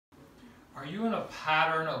Are you in a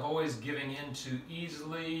pattern of always giving in too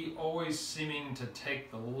easily, always seeming to take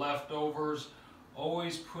the leftovers,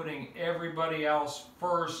 always putting everybody else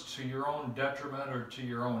first to your own detriment or to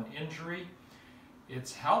your own injury?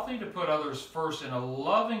 It's healthy to put others first in a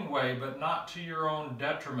loving way, but not to your own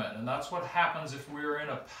detriment. And that's what happens if we're in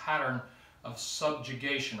a pattern of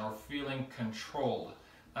subjugation or feeling controlled.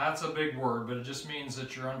 That's a big word, but it just means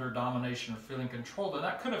that you're under domination or feeling controlled. And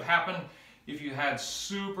that could have happened if you had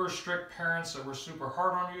super strict parents that were super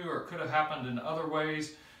hard on you, or it could have happened in other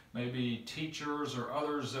ways, maybe teachers or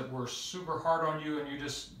others that were super hard on you, and you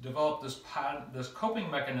just developed this coping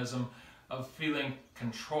mechanism of feeling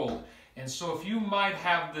controlled. And so if you might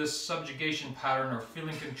have this subjugation pattern or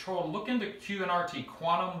feeling controlled, look into QNRT,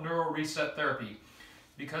 Quantum Neural Reset Therapy.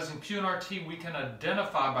 Because in QNRT we can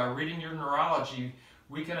identify, by reading your neurology,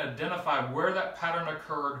 we can identify where that pattern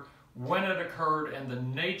occurred, when it occurred, and the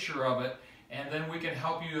nature of it. And then we can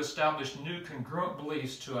help you establish new congruent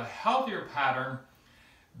beliefs to a healthier pattern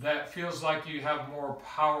that feels like you have more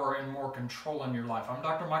power and more control in your life. I'm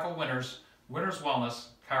Dr. Michael Winters, Winters Wellness,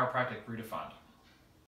 Chiropractic Redefined.